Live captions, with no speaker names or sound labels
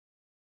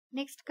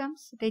Next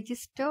comes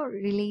register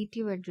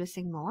relative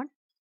addressing mode.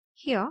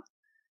 Here,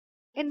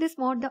 in this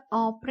mode, the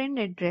operand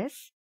address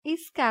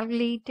is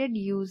calculated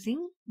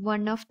using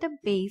one of the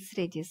base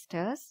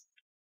registers,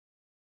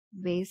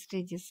 base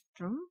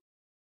registrum,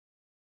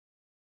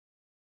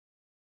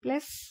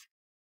 plus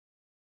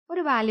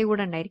ഒരു value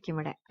കൂടെ ഉണ്ടായിരിക്കും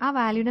ഇവിടെ. ആ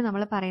വാല്യൂന്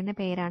നമ്മൾ പറയുന്ന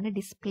പേരാണ്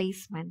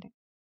displacement.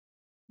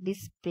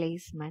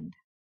 Displacement.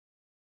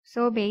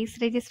 So base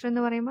register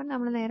എന്ന് പറയുമ്പോൾ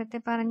നമ്മൾ നേരത്തെ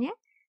പറഞ്ഞ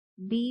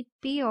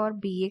BP or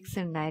BX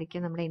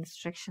ഉണ്ടായിരിക്കും നമ്മുടെ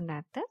ഇൻസ്ട്രക്ഷൻ്റെ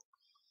അകത്ത്.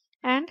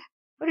 ആൻഡ്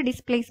ഒരു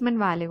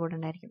ഡിസ്പ്ലേസ്മെന്റ് വാല്യൂ കൂടെ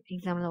ഉണ്ടായിരിക്കും.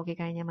 എക്സാമ്പിൾ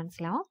നോക്കിക്കഴിഞ്ഞാൽ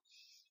മനസ്സിലാവും.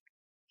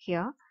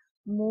 ഹിയർ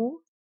മൂവ്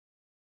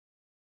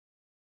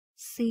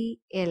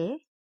CL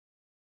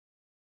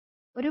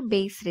ഒരു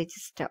base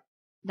register,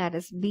 that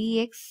is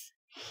BX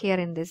here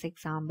in this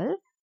example,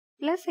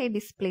 plus a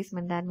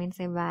displacement, that means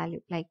a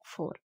value like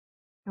 4.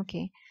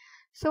 Okay,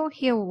 so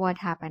here what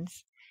happens?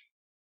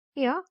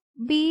 Here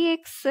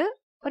BX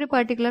ഒരു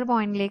particular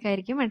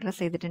പോയിന്റിലേക്കായിരിക്കും address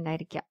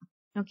ചെയ്തിട്ടുണ്ടായിരിക്കുക.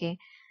 Okay,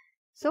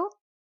 so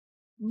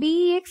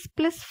BX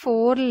plus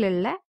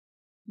 4ലുള്ള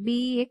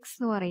BX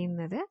എന്ന്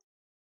പറയുന്നത്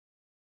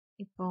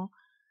ഇപ്പോൾ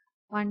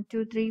 1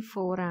 2 3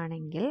 4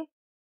 ആണെങ്കിൽ,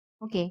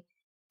 okay,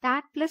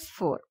 that plus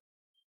 4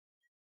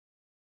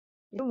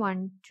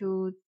 1 2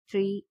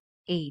 3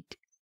 8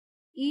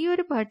 ഈ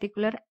ഒരു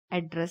particular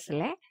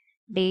അഡ്രസ്സിലെ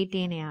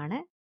ഡേറ്റേനെയാണ്,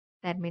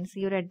 that means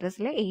ഈ ഒരു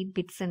അഡ്രസ്സിൽ 8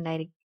 ബിറ്റ്സ്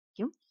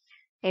ഉണ്ടായിരിക്കും,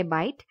 A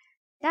byte.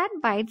 That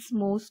bytes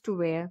moves to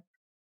where?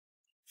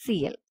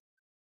 CL.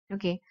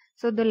 Okay,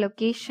 so the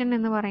location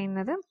എന്ന്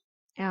പറയുന്നത്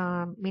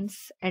മീൻസ്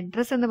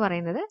അഡ്രസ് എന്ന്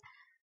പറയുന്നത്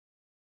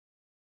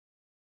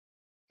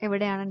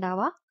എവിടെയാണ്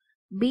ഉണ്ടാവുക?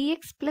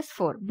 BX plus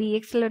 4.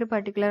 BXൽ ഒരു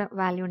പെർട്ടിക്കുലർ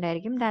വാല്യൂ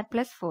ഉണ്ടായിരിക്കും, that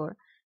plus 4,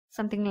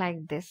 something like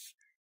this.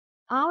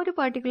 ആ ഒരു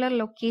പെർട്ടിക്കുലർ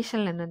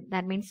ലൊക്കേഷനിൽ നിന്നും,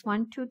 ദാറ്റ് മീൻസ്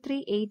 1 2 3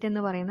 8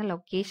 എന്ന് പറയുന്ന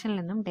ലൊക്കേഷനിൽ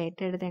നിന്നും ഡേറ്റ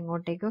എടുത്ത്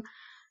എങ്ങോട്ടേക്ക്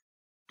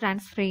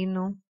ട്രാൻസ്ഫർ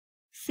ചെയ്യുന്നു?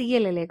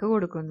 CLലേക്ക്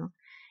കൊടുക്കുന്നു.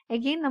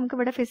 അഗെയിൻ നമുക്ക്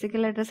ഇവിടെ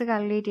ഫിസിക്കൽ അഡ്രസ്സ്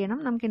കാൽക്കുലേറ്റ് ചെയ്യണം.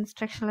 നമുക്ക്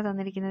ഇൻസ്ട്രക്ഷനിൽ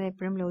തന്നിരിക്കുന്നത്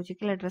എപ്പോഴും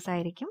ലോജിക്കൽ അഡ്രസ്സ്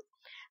ആയിരിക്കും.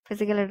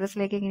 ഫിസിക്കൽ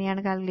അഡ്രസ്സിലേക്ക്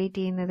എങ്ങനെയാണ് കാൽക്കുലേറ്റ്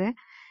ചെയ്യുന്നത്?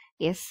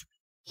 യെസ്,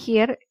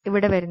 ഹിയർ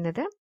ഇവിടെ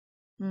വരുന്നത്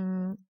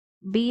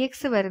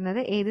BX വരുന്നത്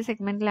ഏത്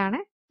സെഗ്മെന്റിലാണ്?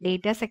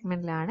 Data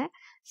സെഗ്മെന്റിലാണ്.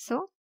 So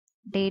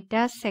data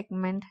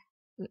segment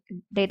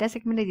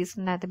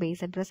രജിസ്റ്ററിനകത്ത്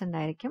base address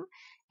ഉണ്ടായിരിക്കും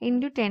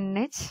into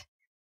 10H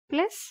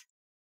plus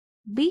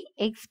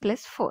BX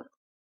plus 4.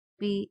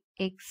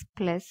 BX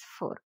plus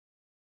 4.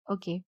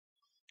 Okay,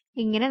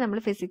 ഇങ്ങനെ നമ്മൾ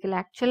ഫിസിക്കൽ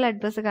ആക്ച്വൽ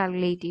അഡ്രസ്സ്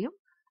കാൽക്കുലേറ്റ് ചെയ്യും.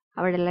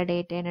 അവിടെയുള്ള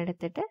ഡേറ്റേനെ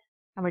എടുത്തിട്ട്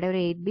അവിടെ ഒരു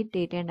 8 ബിറ്റ്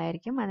ഡേറ്റ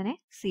ഉണ്ടായിരിക്കും, അതിനെ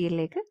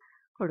CLലേക്ക്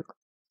കൊടുക്കും.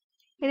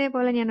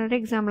 ഇതേപോലെ ഞാനൊരു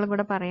എക്സാമ്പിളും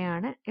കൂടെ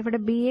പറയുകയാണ്. ഇവിടെ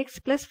BX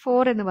plus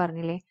 4 എന്ന്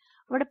പറഞ്ഞില്ലേ,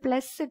 അവിടെ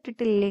plus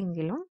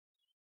ഇട്ടിട്ടില്ലെങ്കിലും,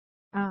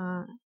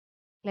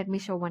 let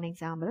me show one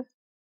example.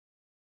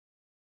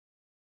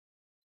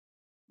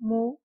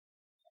 Move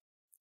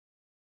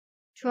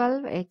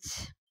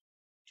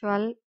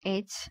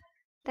 12H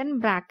then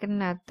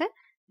ബ്രാക്കറ്റിനകത്ത്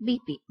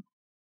BP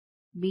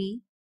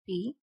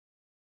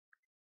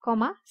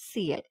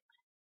CL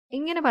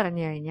ഇങ്ങനെ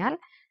പറഞ്ഞു കഴിഞ്ഞാൽ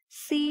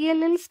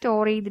CLൽ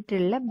സ്റ്റോർ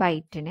ചെയ്തിട്ടുള്ള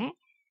ബൈറ്റിനെ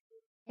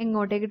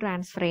എങ്ങോട്ടേക്ക്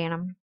ട്രാൻസ്ഫർ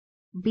ചെയ്യണം?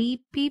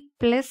 BP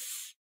plus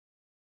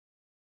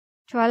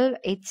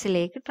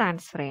 12Hലേക്ക്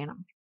ട്രാൻസ്ഫർ ചെയ്യണം.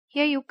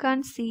 Here you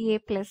can't see a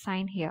plus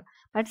sign here,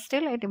 but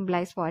still it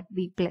implies what?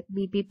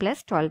 BP plus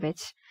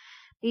 12H.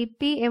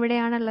 BP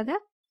എവിടെയാണുള്ളത്?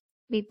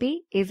 BP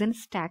is in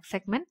stack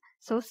segment.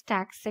 So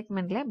stack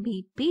segmentലെ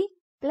BP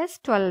plus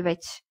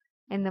 12H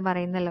എന്ന്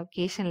പറയുന്ന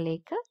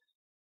ലൊക്കേഷനിലേക്ക്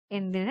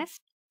എന്തിനെ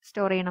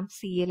store ചെയ്യണം?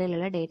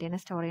 CLലുള്ള ഡേറ്റനെ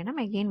store ചെയ്യണം.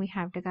 Again we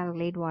have to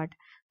calculate what?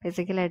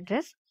 Physical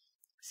address.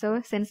 So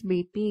since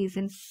BP is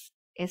in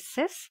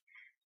SS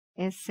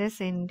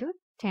into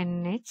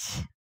 10H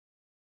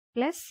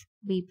plus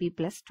BP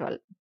plus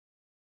 12.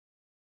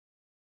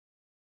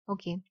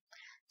 Okay,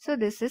 so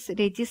this is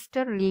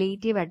register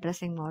relative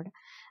addressing mode.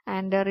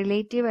 And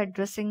relative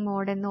addressing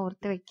mode എന്ന്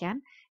ഓർത്ത് വെക്കാൻ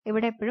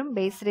ഇവിടെ എപ്പോഴും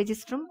base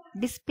രജിസ്റ്ററും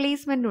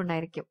ഡിസ്പ്ലേസ്മെന്റും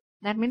ഉണ്ടായിരിക്കും.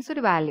 That means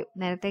ഒരു value,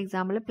 നേരത്തെ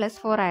example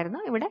 +4 ആയിരുന്നു,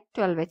 ഇവിടെ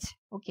 12H.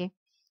 ഓക്കെ,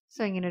 സോ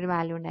ഇങ്ങനെ ഒരു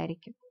വാല്യൂ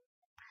ഉണ്ടായിരിക്കും.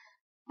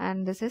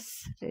 And this is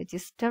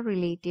register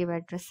relative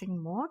addressing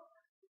mode.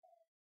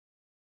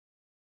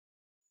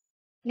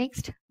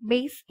 Next,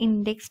 base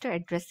indexed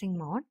addressing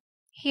mode.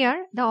 Here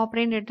the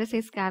ഓപ്പറേൻഡ് address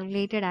is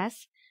calculated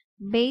as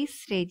base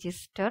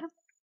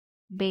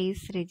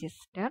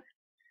register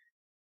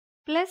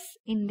plus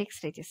index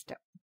register.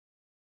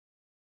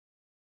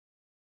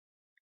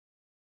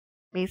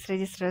 Base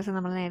registers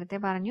നമ്മൾ നേരത്തെ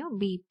പറഞ്ഞു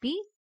BP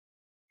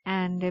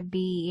and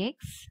BX.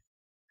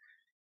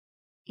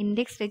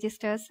 Index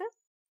registers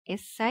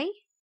SI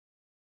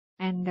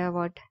and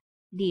what?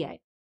 DI.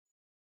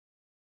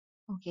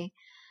 Okay,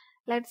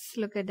 let's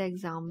look at the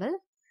example.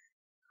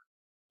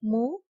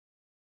 Move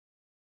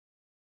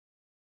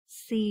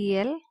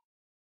CL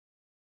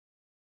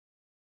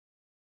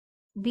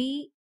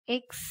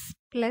BX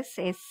plus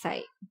SI.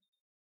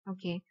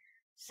 Okay,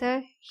 so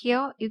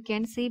here you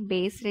can see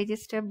base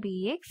register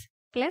BX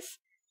plus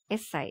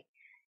SI.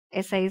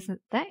 SI is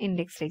the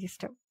index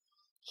register.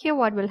 Here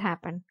what will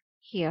happen?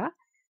 Here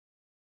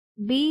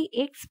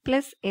BX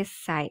plus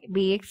SI.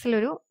 BX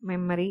ഒരു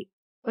memory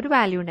ഒരു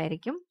value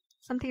ഉണ്ടായിരിക്കും,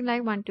 something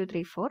like 1 2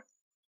 3 4.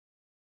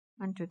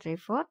 1 2 3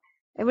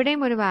 4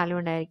 എവിടെയും ഒരു value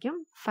ഉണ്ടായിരിക്കും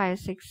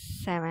 5 6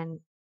 7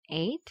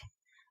 8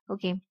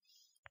 okay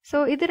so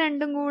ഇത്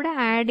രണ്ടും കൂടെ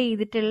add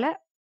ചെയ്തിട്ടുള്ള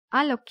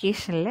ആ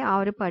ലൊക്കേഷനിൽ ആ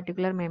ഒരു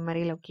പർട്ടിക്കുലർ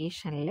മെമ്മറി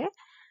ലൊക്കേഷനിൽ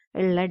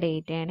ഉള്ള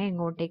ഡേറ്റേനെ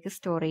എങ്ങോട്ടേക്ക്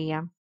സ്റ്റോർ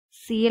ചെയ്യാം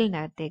CLന്റെ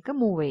അകത്തേക്ക്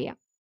മൂവ് ചെയ്യാം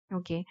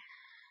okay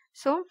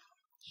so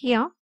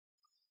here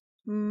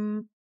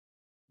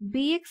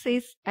BX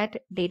is at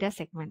data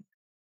segment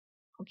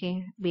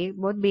okay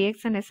both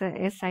BX and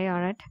SI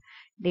are at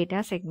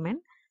data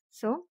segment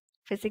so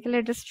physical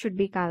address should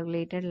be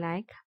calculated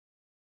like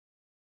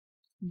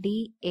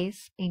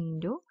DS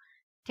into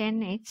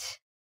 10H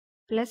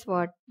plus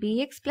what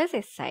BX plus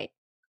SI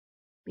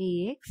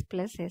BX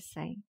plus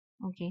SI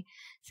okay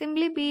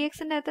simply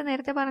BX ന്റെ അകത്ത്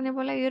നേരത്തെ പറഞ്ഞ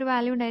പോലെ ഈ ഒരു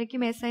value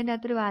ഉണ്ടായിരിക്കും SI ന്റെ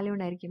അകത്തൊരു വാല്യൂ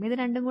ഉണ്ടായിരിക്കും ഇത്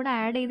രണ്ടും കൂടെ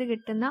ആഡ് ചെയ്ത്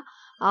കിട്ടുന്ന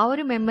ആ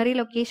ഒരു മെമ്മറി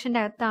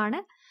ലൊക്കേഷന്റെ അകത്താണ്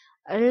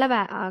ഉള്ള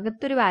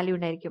അകത്തൊരു വാല്യൂ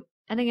ഉണ്ടായിരിക്കും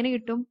അതെങ്ങനെ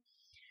കിട്ടും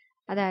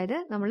അതായത്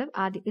നമ്മൾ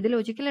ആദ്യം ഇത്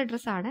ലോജിക്കൽ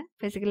അഡ്രസ് ആണ്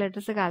ഫിസിക്കൽ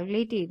അഡ്രസ്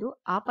കാൽക്കുലേറ്റ് ചെയ്തു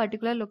ആ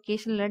പർട്ടിക്കുലർ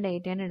ലൊക്കേഷനിലുള്ള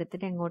ഡേറ്റേനെ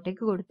എടുത്തിട്ട്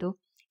എങ്ങോട്ടേക്ക് കൊടുത്തു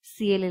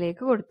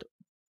CLലേക്ക് കൊടുത്തു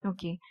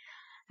okay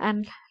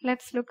and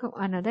let's look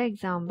another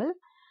example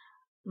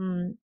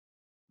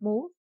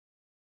move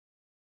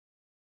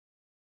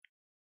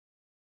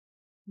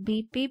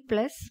BP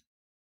plus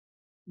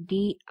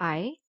DI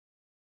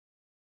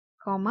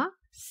comma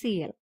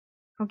CL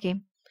okay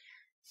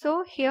so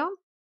here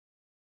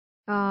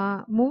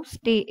moves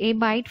a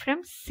byte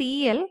from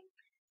CL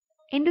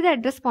into the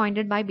address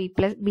pointed by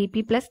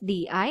BP plus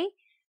DI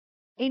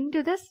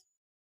into the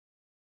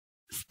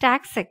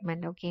stack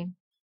segment okay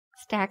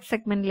stack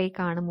segment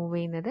lekkaanu move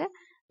cheyyunnathu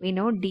we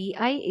know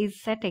DI is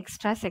at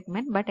extra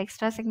segment but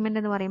extra segment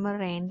ennu parayumbol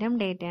random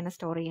data ane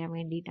store cheyan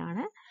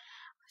vendittana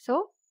so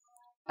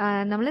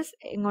നമ്മൾ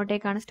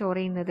എങ്ങോട്ടേക്കാണ് store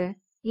ചെയ്യുന്നത്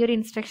ഈ ഒരു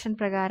instruction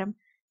പ്രകാരം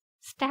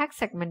stack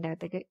segment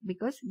അകത്തേക്ക്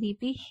because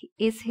BP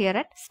is here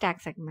at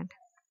stack segment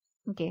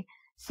okay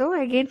so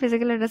again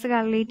physical address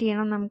calculate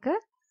ചെയ്യണം നമുക്ക്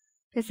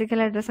physical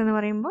address എന്ന്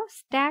പറയുമ്പോൾ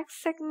stack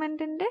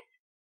സെഗ്മെന്റിന്റെ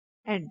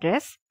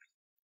address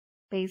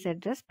base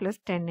address plus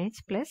 10H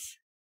plus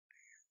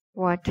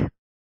what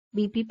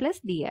BP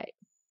plus DI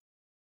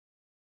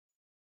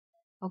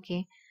okay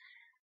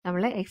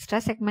നമ്മൾ എക്സ്ട്രാ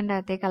സെഗ്മെന്റ്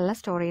അകത്തേക്കല്ല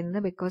സ്റ്റോർ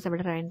ചെയ്യുന്നത് because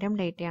അവിടെ random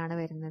data ആണ്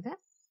വരുന്നത്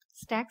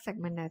stack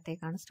segment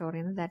അകത്തേക്കാണ് store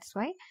ചെയ്യുന്നത് that's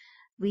why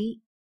we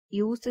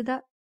use the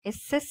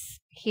SS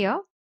here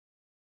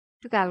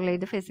to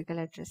calculate the physical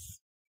address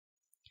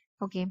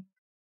okay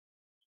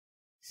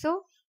so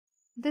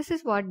this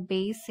is what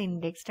base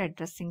indexed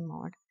addressing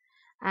mode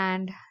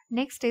and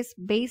next is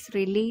base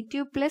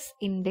relative plus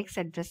index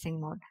addressing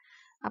mode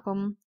അപ്പം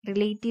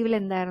റിലേറ്റീവിൽ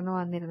എന്തായിരുന്നു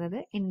വന്നിരുന്നത്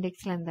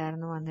ഇൻഡെക്സിൽ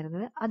എന്തായിരുന്നു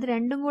വന്നിരുന്നത് അത്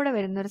രണ്ടും കൂടെ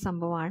വരുന്ന ഒരു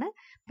സംഭവമാണ്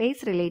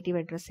ബേസ് റിലേറ്റീവ്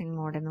അഡ്രസ്സിംഗ്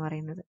മോഡ് എന്ന്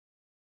പറയുന്നത്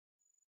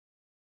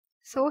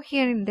so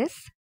here in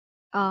this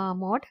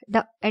mode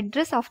the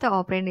address of the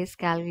operant is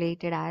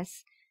calculated as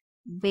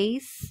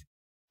base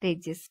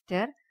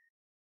register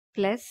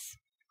plus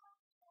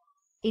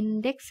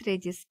index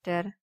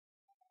register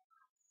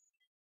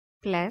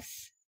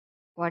plus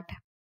what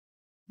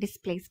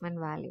displacement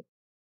value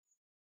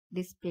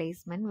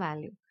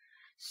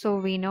so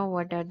we know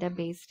what are the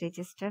base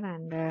register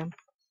and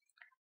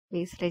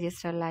base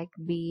register like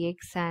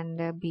BX and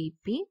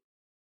BP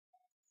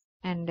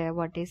and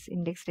what is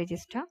index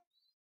register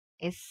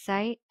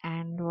SI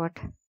and what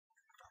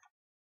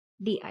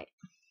DI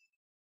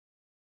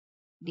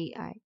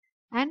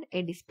and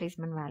a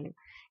displacement value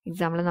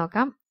example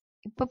നോക്കാം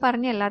ഇപ്പൊ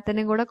പറഞ്ഞ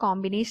എല്ലാത്തിനും കൂടെ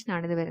combination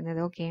ആണ് ഇത്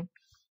വരുന്നത് okay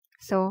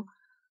so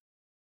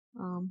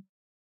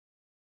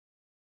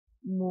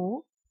move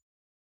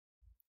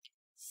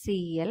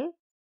CL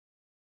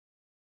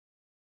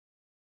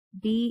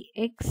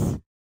BX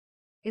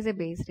is a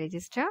base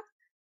register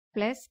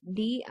plus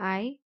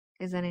DI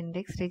is an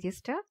index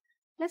register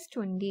plus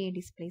 20 a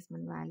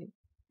displacement value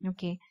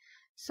okay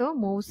so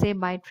moves a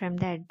byte from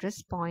the address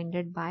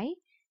pointed by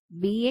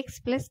BX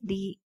plus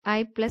DI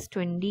plus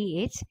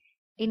 20H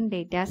in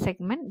data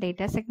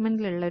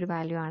segmentലുള്ള ഒരു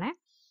value ആണ്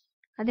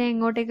അത്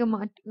എങ്ങോട്ടേക്ക്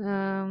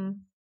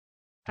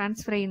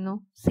transfer ചെയ്യുന്നു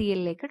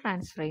CLലേക്ക്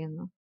transfer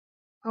ചെയ്യുന്നു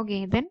okay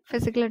then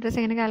physical address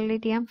എങ്ങനെ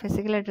calculate ചെയ്യാം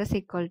physical address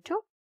equal to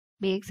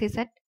BX is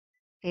at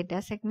data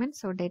segment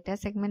so data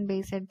segment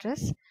base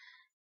address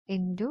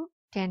into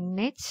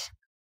 10H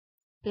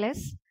plus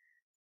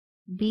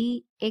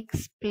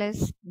BX plus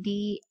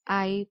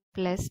DI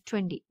plus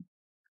 20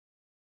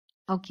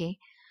 okay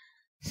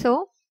so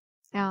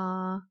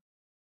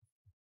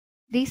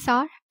these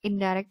are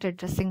indirect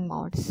addressing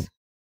modes.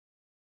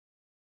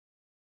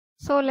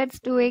 So let's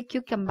do a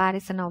quick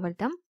comparison over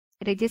them.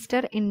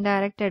 Register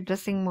indirect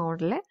addressing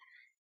mode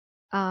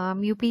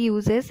UP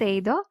uses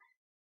either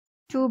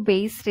two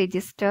base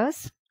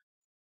registers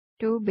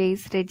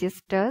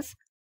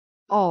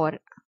or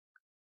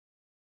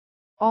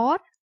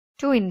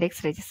two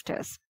index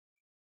registers.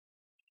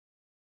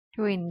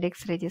 Two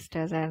index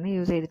registers are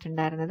used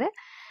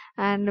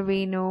and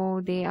we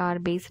know they are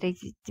base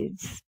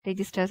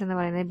registers in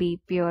the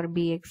BP or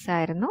BX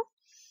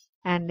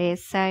and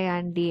SI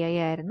and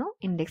DI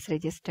index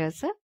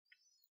registers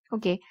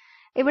okay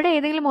ഇവിടെ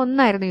ഏതെങ്കിലും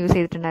ഒന്നായിരുന്നു use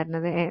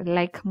ചെയ്തിട്ടുണ്ടായിരുന്നത്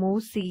like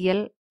move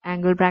CL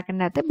angle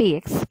ബ്രാക്കറ്റിനകത്ത്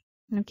BX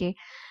Okay,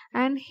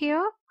 and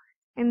here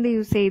in the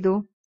use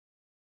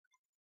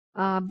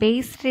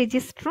base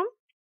register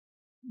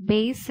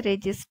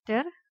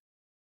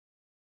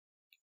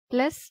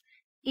plus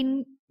in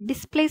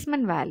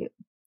displacement value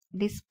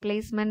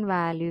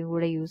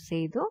kuda use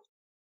cheyidu.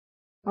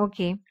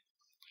 Okay,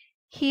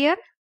 here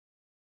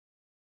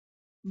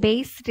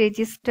base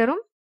register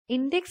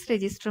index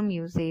register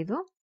use cheyidu.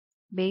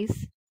 Base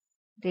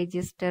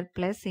register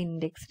plus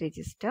index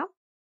register,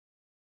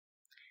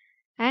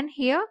 and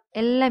here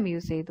LM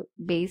use cheyidu.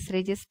 Base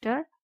register,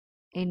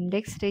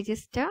 index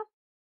register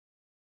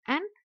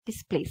and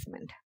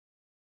displacement.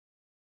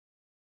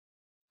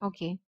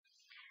 Okay,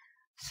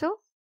 so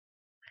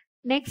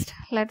next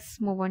let's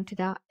move on to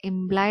the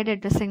implied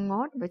addressing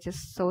mode, which is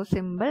so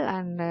simple,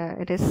 and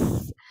it is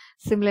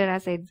similar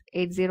as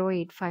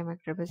 8085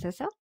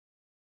 microprocessor.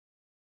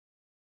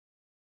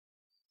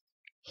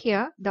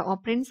 Here the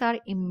operands are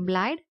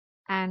implied,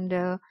 and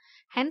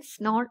hence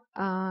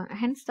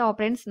the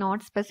operands not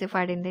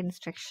specified in the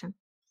instruction.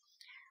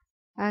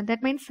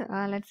 That means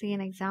let's see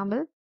an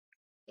example.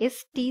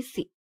 STC,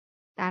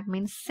 that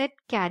means set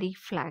carry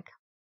flag.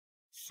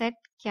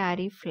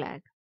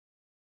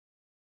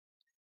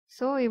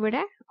 So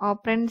ഇവിടെ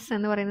operands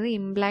എന്ന് പറയുന്നത്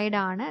implied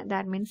ആണ്.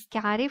 That means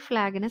carry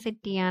ഫ്ലാഗിനെ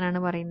set ചെയ്യാനാണ്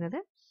പറയുന്നത്.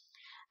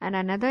 And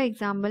another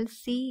example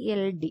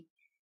CLD,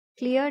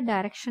 clear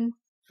direction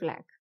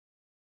flag.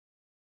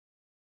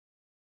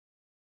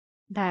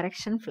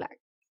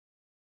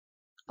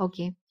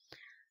 Okay,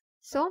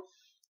 so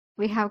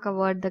we have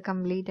covered the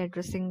complete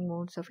addressing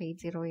modes of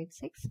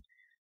 8086.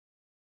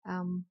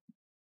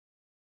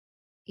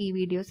 ഈ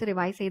videos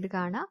revise ചെയ്ത്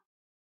കാണാം.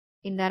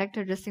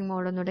 Indirect addressing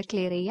mode ഒന്നുകൂടെ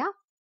ക്ലിയർ ചെയ്യാം.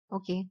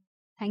 Okay,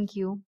 thank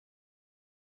you.